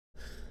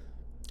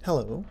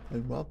Hello,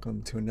 and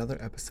welcome to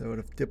another episode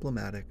of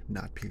Diplomatic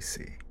Not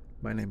PC.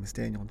 My name is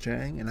Daniel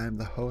Jang, and I'm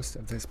the host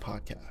of this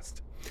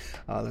podcast.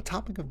 The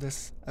topic of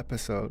this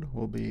episode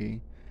will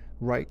be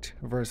right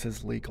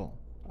versus legal.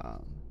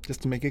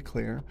 Just to make it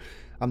clear,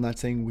 I'm not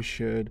saying we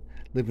should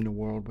live in a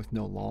world with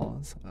no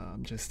laws.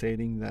 I'm just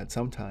stating that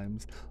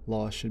sometimes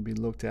laws should be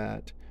looked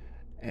at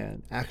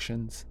and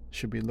actions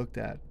should be looked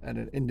at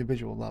an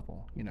individual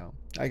level.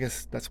 I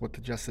guess that's what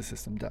the justice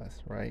system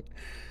does, right?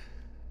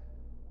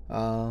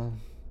 Uh,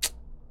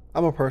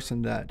 I'm a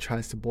person that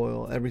tries to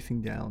boil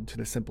everything down to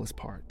the simplest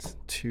parts,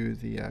 to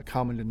the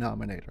common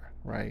denominator,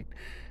 right?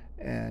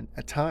 And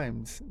at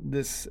times,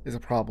 this is a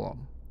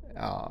problem.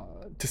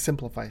 To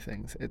simplify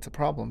things, it's a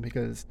problem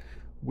because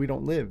we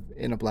don't live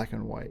in a black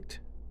and white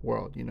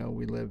world.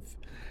 We live,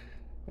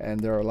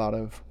 and there are a lot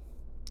of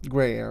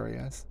gray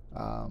areas.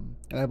 And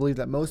I believe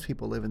that most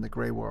people live in the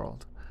gray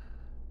world.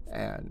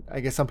 And I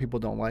guess some people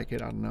don't like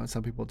it. I don't know.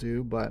 Some people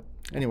do. But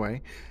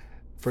anyway,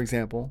 for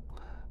example,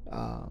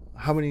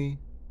 how many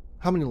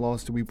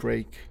laws do we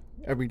break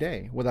every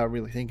day without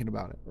really thinking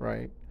about it,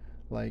 right?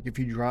 Like if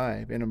you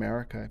drive in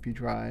America, if you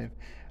drive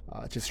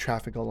just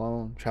traffic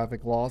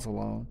laws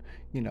alone,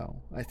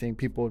 I think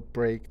people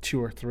break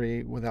two or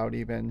three without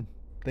even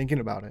thinking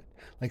about it.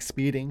 Like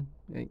speeding,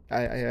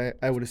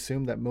 I would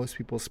assume that most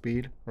people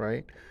speed,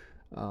 right?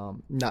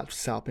 Not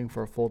stopping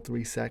for a full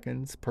 3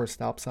 seconds per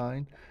stop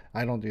sign.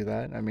 I don't do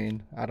that. I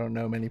mean, I don't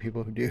know many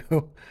people who do.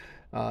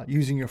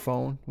 Using your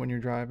phone when you're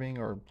driving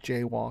or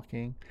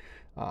jaywalking.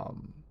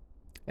 Um,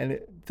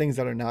 things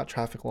that are not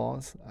traffic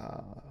laws,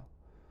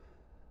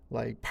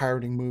 like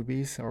pirating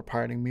movies or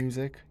pirating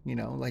music.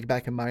 Like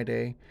back in my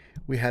day,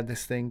 we had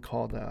this thing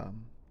called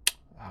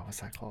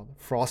what's that called?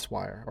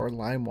 Frostwire or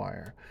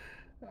LimeWire,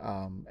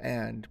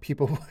 and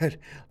people would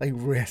like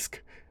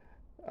risk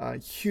a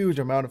huge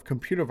amount of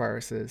computer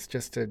viruses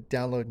just to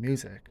download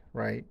music,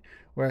 right?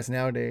 Whereas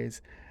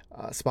nowadays,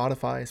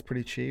 Spotify is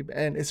pretty cheap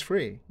and it's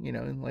free.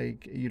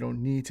 Like you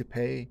don't need to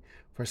pay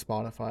for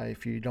Spotify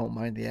if you don't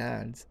mind the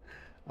ads.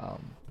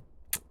 Um,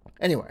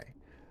 anyway,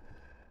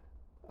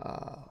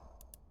 uh,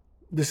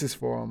 this is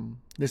from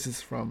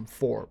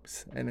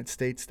Forbes, and it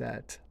states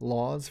that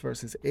laws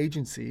versus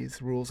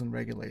agencies, rules and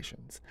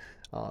regulations.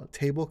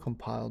 Table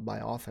compiled by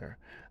author.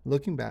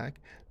 Looking back,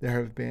 there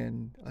have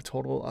been a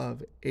total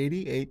of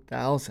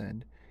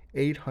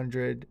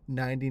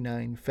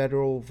 88,899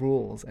 federal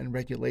rules and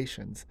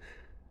regulations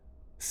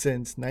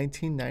since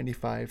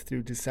 1995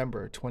 through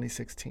December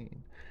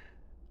 2016.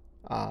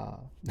 Uh,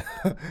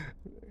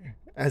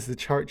 as the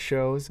chart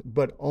shows,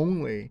 but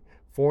only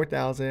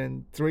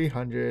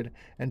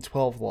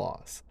 4,312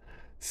 laws.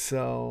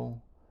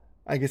 So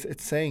I guess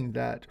it's saying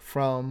that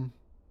from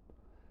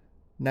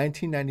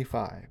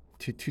 1995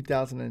 to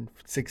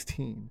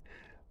 2016,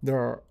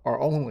 there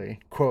are only,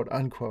 quote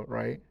unquote,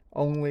 right?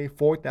 Only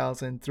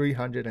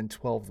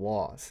 4,312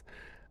 laws.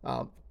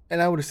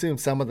 And I would assume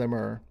some of them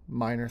are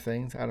minor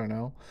things. I don't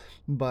know.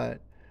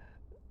 But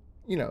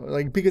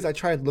like because I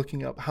tried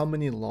looking up how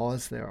many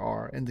laws there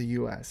are in the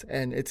US,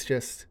 and it's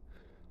just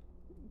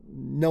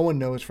no one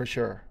knows for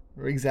sure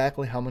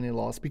exactly how many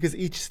laws because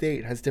each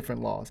state has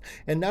different laws.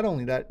 And not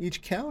only that,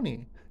 each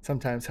county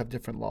sometimes have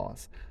different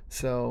laws.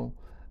 So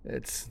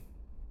it's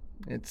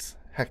it's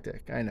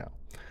hectic, I know.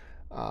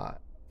 Uh,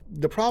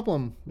 the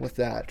problem with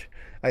that,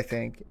 I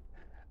think,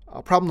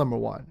 problem number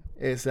one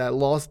is that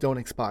laws don't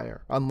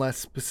expire unless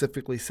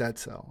specifically said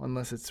so,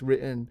 unless it's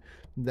written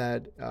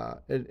that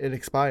it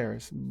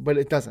expires, but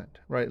it doesn't,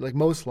 right? Like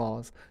most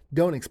laws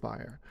don't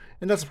expire.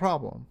 And that's a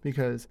problem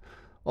because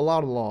a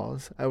lot of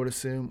laws, I would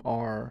assume,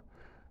 are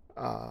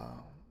uh,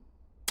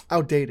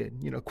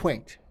 outdated,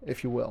 quaint,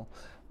 if you will.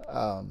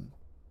 Um,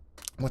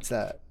 what's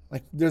that?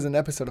 Like there's an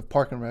episode of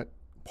Park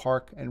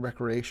and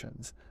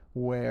Recreations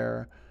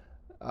where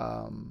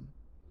um,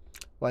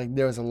 like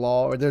there's a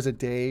law or there's a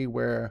day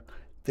where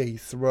they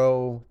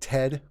throw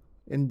Ted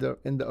in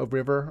the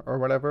river or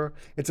whatever.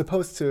 It's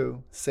supposed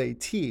to say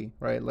tea,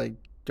 right? Like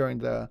during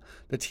the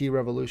tea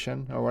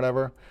revolution or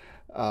whatever.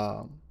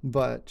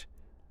 But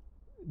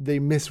they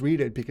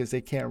misread it because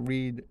they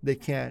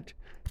can't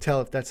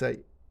tell if that's a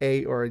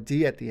or a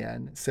D at the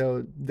end.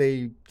 So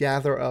they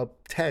gather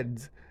up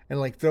Teds and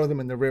like throw them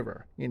in the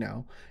river.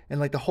 And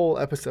like the whole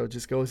episode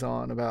just goes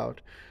on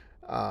about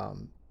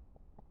um,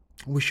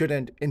 we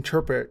shouldn't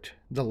interpret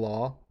the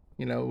law.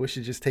 We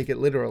should just take it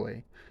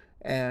literally.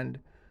 And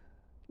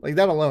like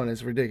that alone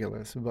is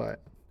ridiculous.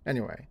 But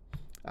anyway,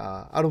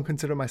 I don't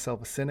consider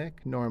myself a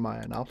cynic, nor am I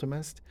an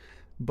optimist.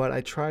 But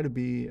I try to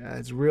be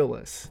as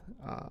realist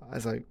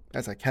as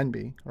I can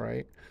be,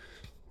 right?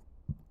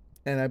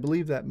 And I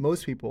believe that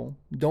most people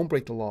don't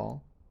break the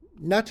law,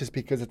 not just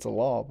because it's a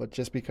law, but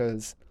just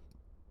because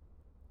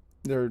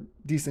they're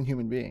decent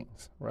human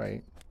beings,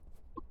 right?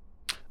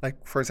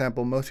 Like, for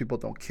example, most people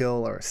don't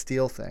kill or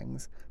steal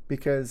things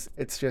because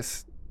it's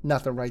just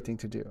not the right thing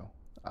to do.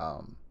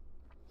 Um,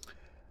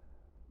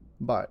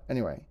 but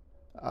anyway,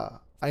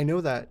 I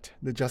know that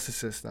the justice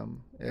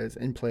system is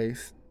in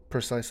place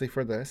precisely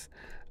for this.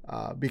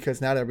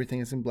 because not everything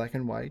is in black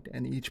and white,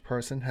 and each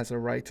person has a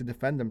right to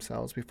defend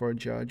themselves before a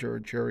judge or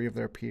a jury of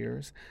their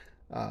peers.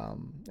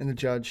 And the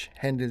judge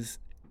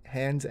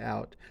hands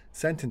out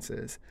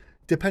sentences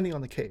depending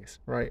on the case,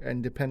 right,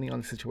 and depending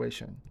on the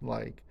situation.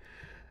 Like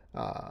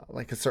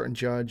a certain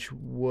judge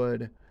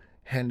would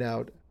hand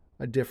out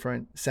a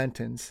different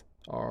sentence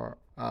or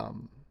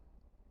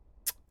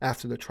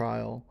after the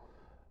trial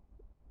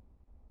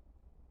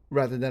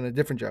rather than a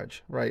different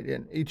judge, right?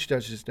 And each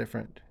judge is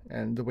different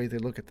and the way they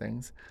look at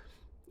things.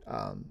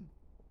 Um,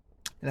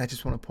 and I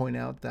just want to point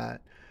out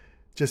that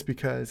just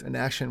because an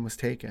action was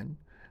taken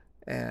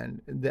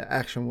and the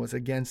action was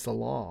against the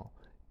law,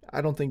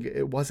 I don't think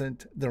it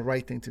wasn't the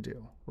right thing to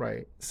do,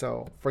 right?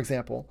 So, for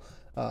example,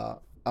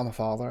 I'm a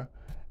father,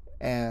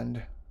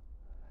 and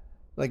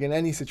like in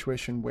any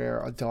situation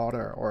where a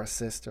daughter or a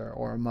sister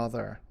or a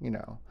mother,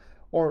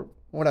 or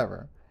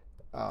whatever,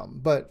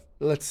 but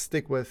let's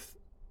stick with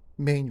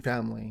main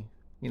family,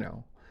 you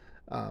know.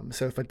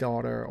 So if a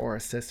daughter or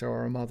a sister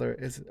or a mother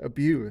is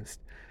abused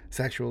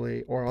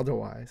sexually or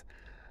otherwise,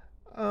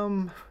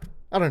 um,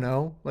 I don't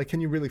know. Like, can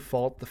you really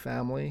fault the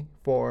family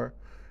for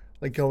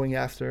like going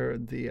after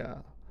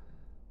the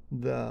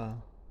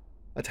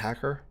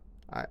attacker?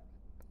 I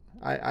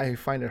I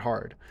find it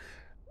hard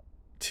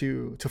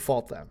to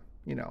fault them.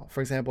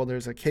 For example,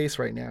 there's a case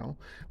right now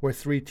where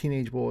three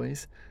teenage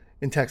boys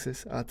in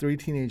Texas, three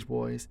teenage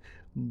boys,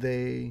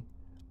 they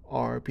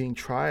are being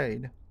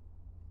tried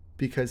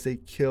because they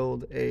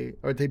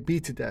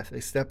beat to death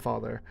a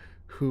stepfather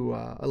who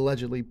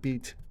allegedly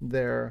beat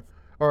their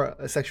or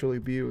sexually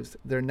abused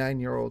their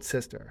 9-year-old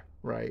sister,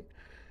 right?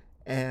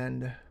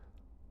 And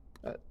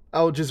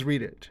I'll just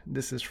read it.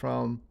 This is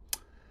from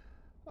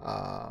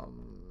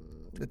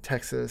the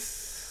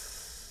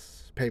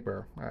Texas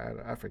paper.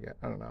 I forget.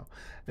 I don't know.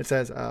 It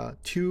says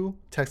two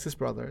Texas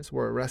brothers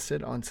were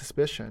arrested on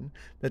suspicion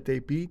that they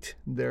beat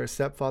their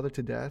stepfather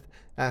to death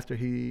after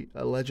he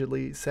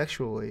allegedly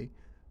sexually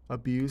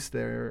abused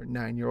their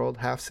 9-year-old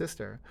half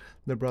sister.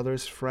 The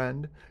brother's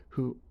friend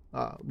who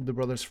the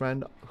brother's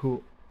friend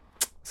who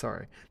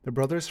sorry the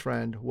brother's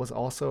friend was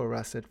also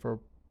arrested for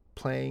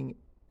playing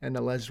an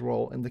alleged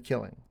role in the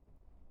killing.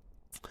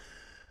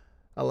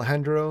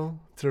 Alejandro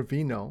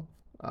Trevino,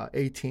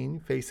 18,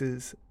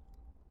 faces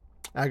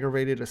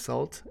aggravated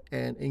assault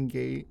and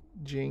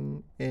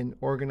engaging in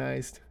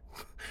organized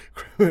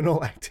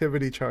criminal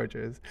activity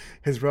charges.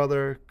 His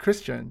brother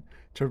Christian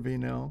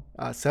Trevino,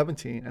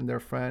 17, and their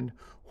friend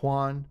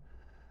Juan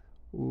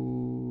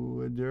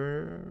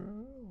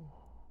Uduro,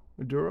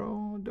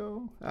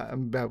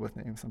 I'm bad with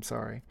names, I'm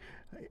sorry,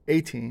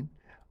 18,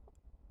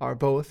 are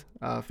both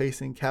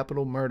facing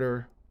capital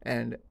murder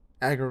and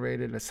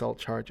aggravated assault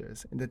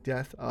charges in the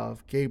death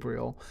of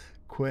Gabriel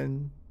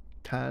Quintanilla,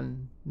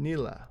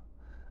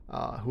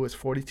 who was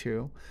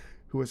 42,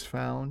 who was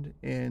found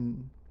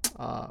in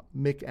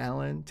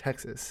McAllen,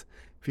 Texas,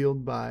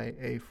 field by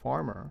a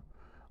farmer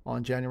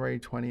on January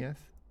 20th.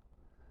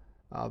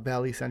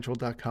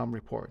 ValleyCentral.com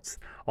reports.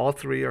 All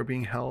three are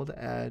being held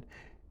at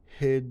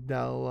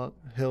Hidalgo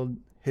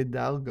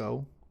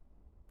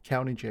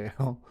County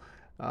Jail.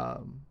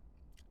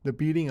 The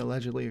beating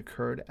allegedly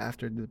occurred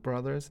after the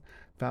brothers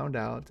found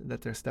out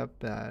that their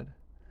stepdad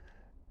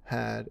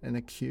had been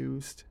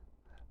accused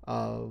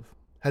of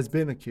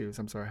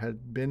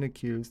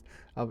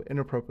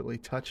inappropriately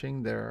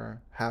touching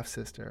their half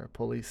sister,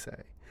 police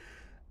say.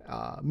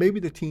 Maybe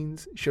the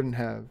teens shouldn't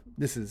have,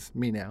 this is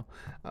me now,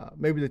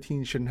 maybe the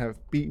teens shouldn't have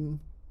beaten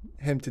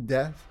him to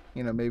death.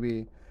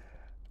 Maybe,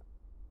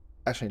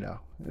 actually, no.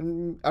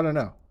 I don't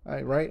know,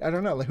 right? I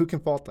don't know. Like, who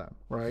can fault them,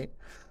 right?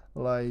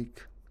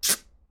 Like,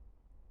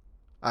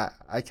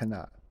 I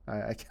cannot.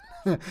 I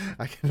can,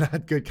 I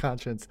cannot, good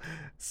conscience,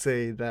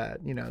 say that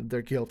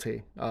they're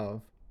guilty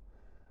of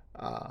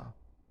uh,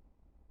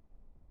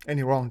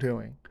 any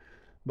wrongdoing.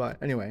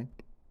 But anyway,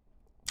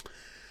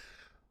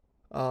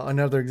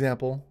 another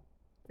example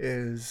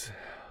is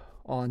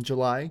on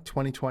July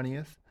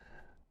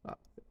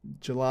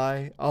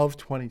of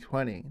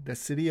 2020, the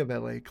city of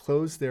LA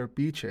closed their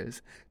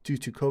beaches due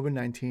to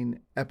COVID-19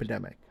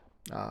 epidemic.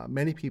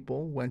 Many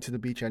people went to the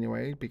beach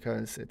anyway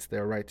because it's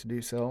their right to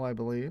do so, I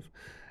believe,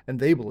 and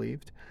they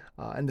believed.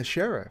 And the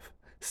sheriff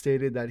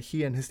stated that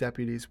he and his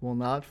deputies will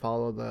not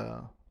follow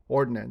the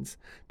ordinance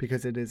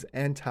because it is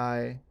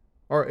it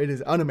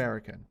is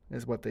un-American,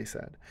 is what they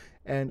said.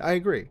 And I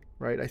agree,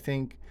 right? I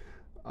think,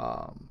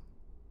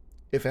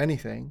 if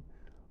anything,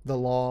 the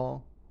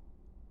law's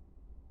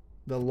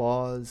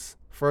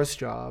first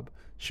job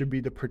should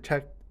be to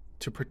protect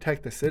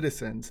the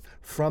citizens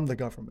from the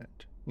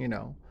government.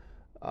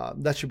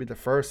 That should be the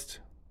first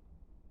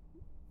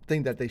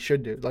thing that they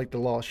should do, like the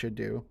law should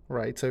do,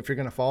 right? So if you're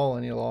going to follow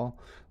any law,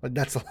 like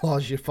that's the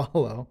laws you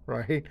follow,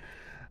 right?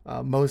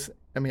 All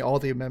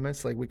the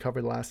amendments, like we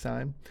covered last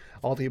time,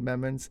 all the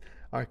amendments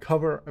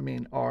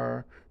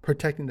are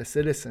protecting the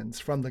citizens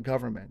from the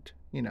government,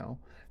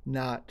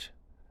 not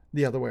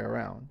the other way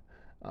around.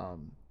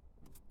 And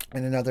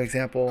another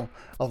example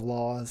of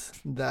laws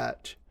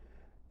that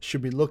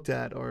should be looked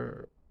at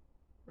or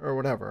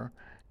whatever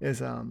is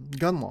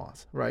gun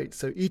laws, right?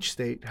 So each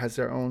state has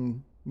their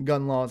own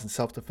gun laws and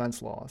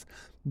self-defense laws,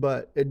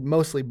 but it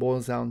mostly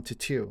boils down to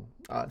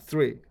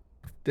three,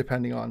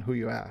 depending on who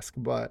you ask.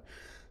 But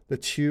the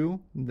two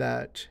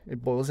that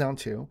it boils down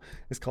to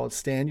is called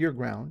stand your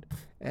ground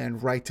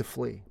and right to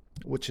flee,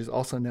 which is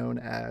also known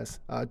as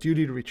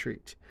duty to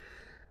retreat.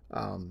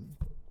 Um,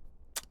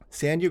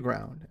 Stand your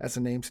ground, as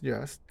the name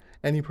suggests,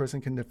 any person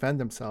can defend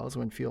themselves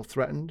when feel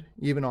threatened,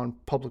 even on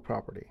public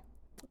property.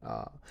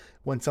 Uh,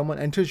 when someone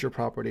enters your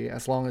property,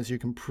 as long as you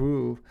can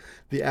prove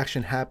the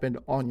action happened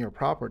on your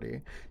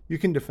property, you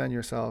can defend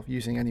yourself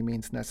using any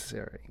means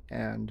necessary.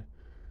 And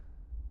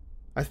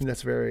I think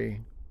that's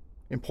very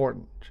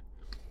important.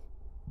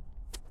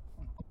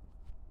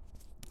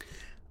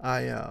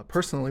 I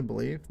personally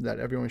believe that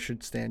everyone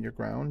should stand your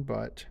ground,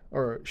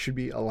 or should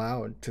be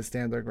allowed to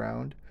stand their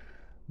ground,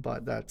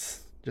 but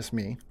that's just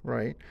me,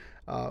 right?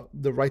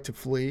 The right to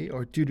flee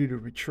or duty to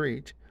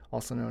retreat,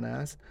 also known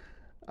as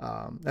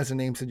the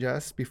name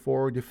suggests,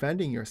 before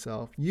defending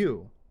yourself,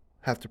 you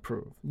have to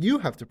prove. You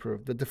have to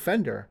prove. The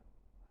defender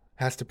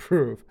has to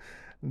prove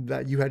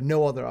that you had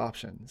no other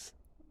options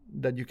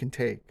that you can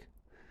take,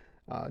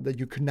 that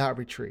you could not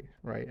retreat,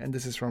 right? And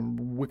this is from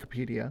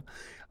Wikipedia.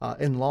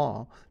 In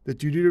law, the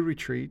duty to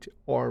retreat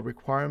or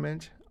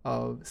requirement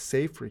of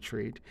safe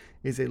retreat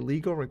is a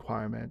legal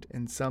requirement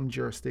in some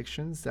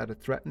jurisdictions that a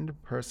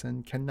threatened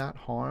person cannot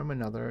harm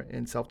another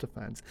in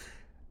self-defense,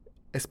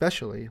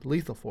 especially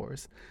lethal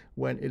force,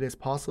 when it is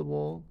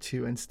possible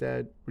to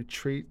instead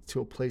retreat to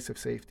a place of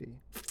safety.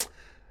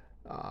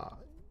 Uh,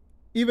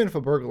 Even if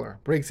a burglar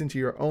breaks into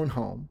your own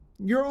home,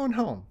 you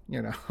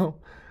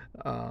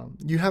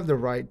have the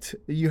right,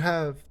 you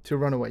have to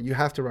run away. You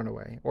have to run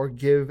away or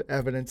give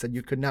evidence that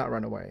you could not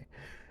run away.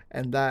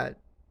 And that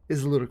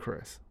is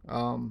ludicrous.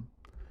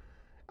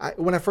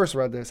 When I first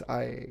read this,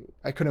 I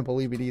couldn't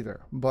believe it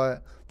either.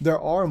 But there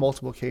are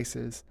multiple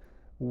cases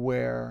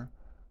where,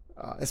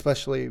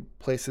 especially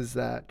places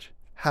that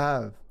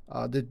have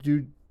the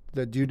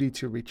duty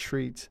to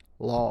retreat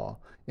law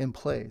in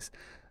place.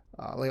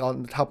 Like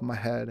on the top of my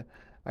head,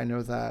 I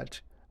know that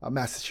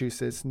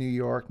Massachusetts, New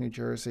York, New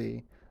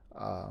Jersey,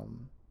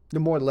 the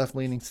more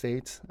left-leaning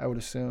states, I would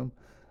assume,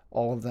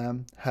 all of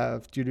them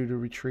have duty to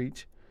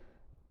retreat.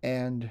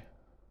 And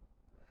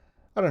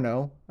I don't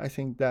know, I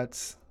think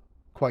that's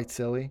quite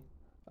silly.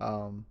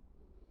 Um,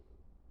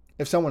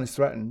 if someone is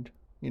threatened,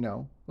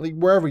 like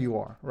wherever you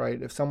are,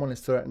 right? If someone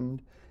is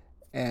threatened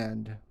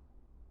and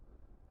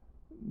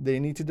they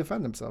need to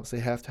defend themselves, they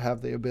have to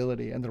have the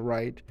ability and the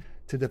right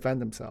to defend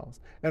themselves.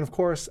 And of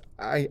course,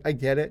 I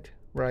get it,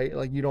 right?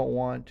 Like you don't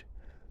want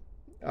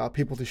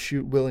people to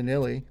shoot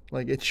willy-nilly.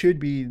 Like it should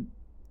be,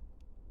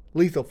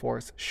 lethal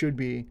force should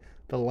be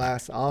the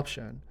last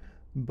option.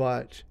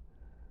 But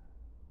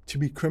to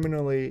be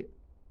criminally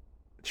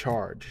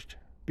charged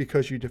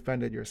because you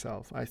defended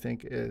yourself, I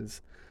think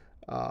is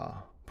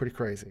pretty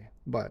crazy.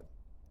 But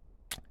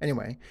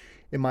anyway,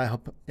 in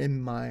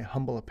my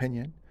humble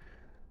opinion,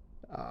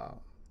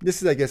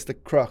 this is, I guess, the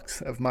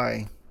crux of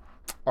my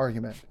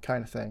argument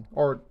kind of thing,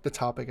 or the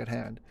topic at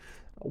hand.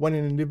 When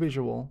an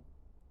individual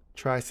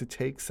tries to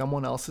take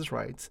someone else's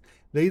rights,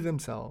 they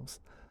themselves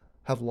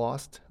have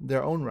lost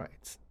their own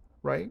rights,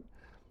 right?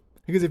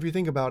 Because if you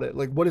think about it,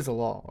 like what is a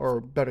law? Or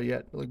better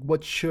yet, like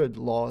what should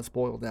laws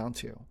boil down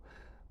to?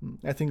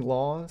 I think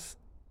laws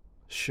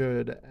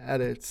should,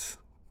 at its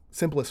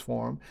simplest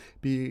form,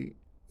 be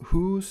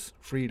whose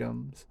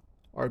freedoms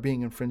are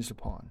being infringed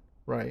upon,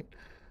 right?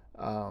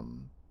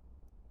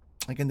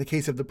 Like in the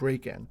case of the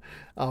break-in,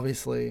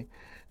 obviously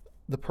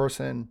the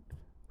person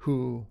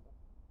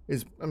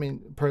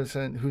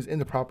person who's in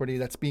the property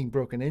that's being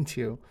broken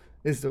into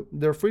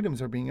their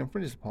freedoms are being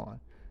infringed upon,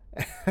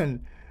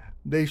 and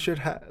they should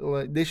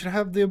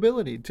have the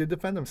ability to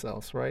defend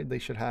themselves, right? They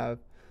should have,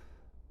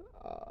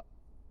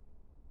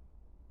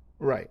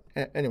 right.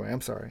 Anyway,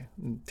 I'm sorry,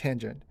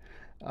 tangent.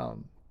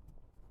 Um,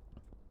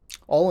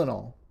 all in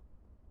all,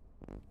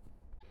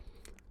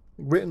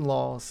 written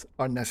laws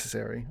are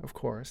necessary, of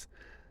course,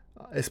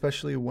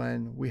 especially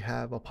when we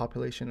have a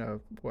population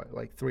of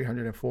like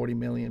 340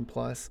 million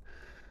plus.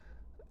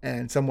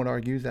 And some would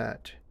argue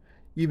that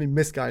even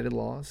misguided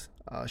laws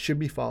should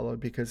be followed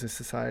because the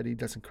society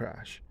doesn't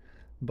crash.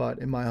 But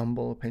in my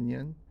humble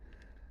opinion,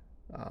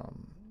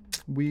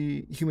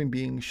 we human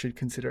beings should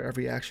consider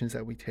every actions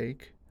that we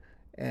take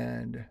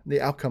and the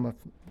outcome of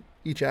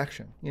each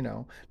action,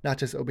 not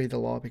just obey the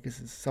law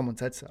because someone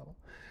said so.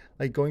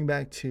 Like going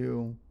back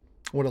to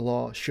what a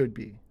law should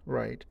be,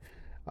 right?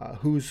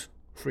 Whose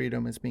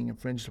freedom is being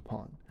infringed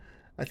upon.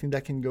 I think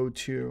that can go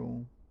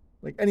to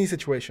like any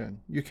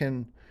situation. You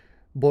can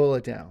boil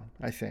it down,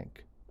 I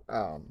think.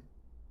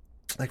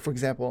 Like, for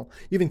example,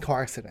 even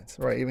car accidents,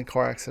 right? Even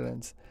car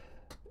accidents.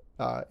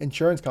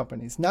 Insurance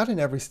companies, not in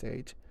every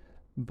state,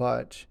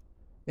 but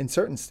in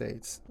certain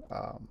states,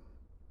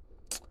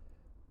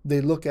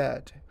 they look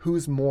at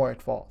who's more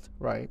at fault,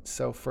 right?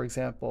 So, for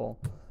example,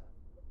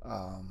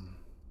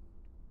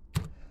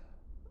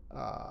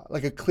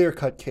 like a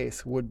clear-cut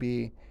case would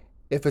be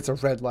if it's a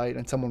red light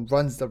and someone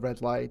runs the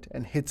red light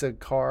and hits a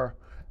car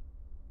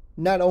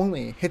not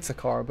only hits a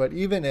car, but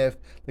even if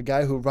the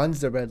guy who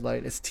runs the red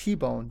light is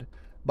T-boned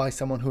by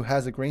someone who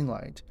has a green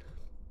light,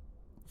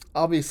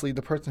 obviously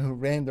the person who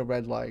ran the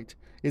red light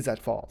is at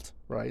fault,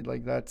 right?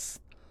 Like that's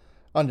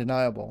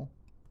undeniable.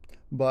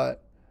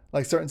 But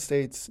like certain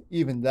states,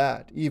 even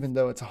that, even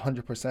though it's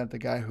 100% the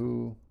guy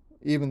who,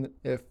 even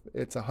if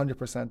it's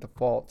 100% the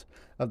fault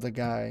of the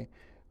guy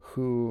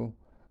who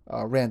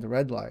ran the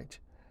red light,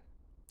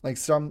 like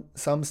some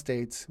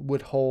states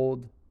would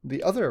hold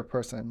the other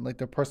person, like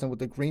the person with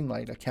the green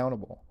light,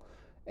 accountable.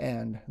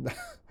 And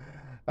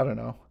I don't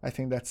know. I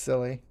think that's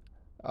silly.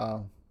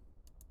 Um,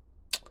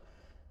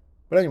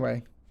 but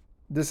anyway,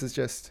 this is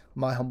just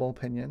my humble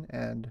opinion.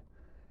 And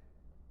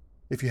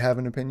if you have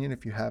an opinion,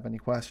 if you have any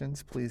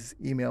questions, please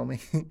email me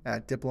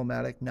at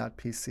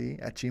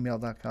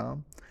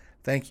diplomaticnotpc@gmail.com.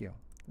 Thank you.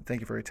 Thank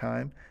you for your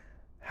time.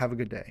 Have a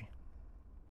good day.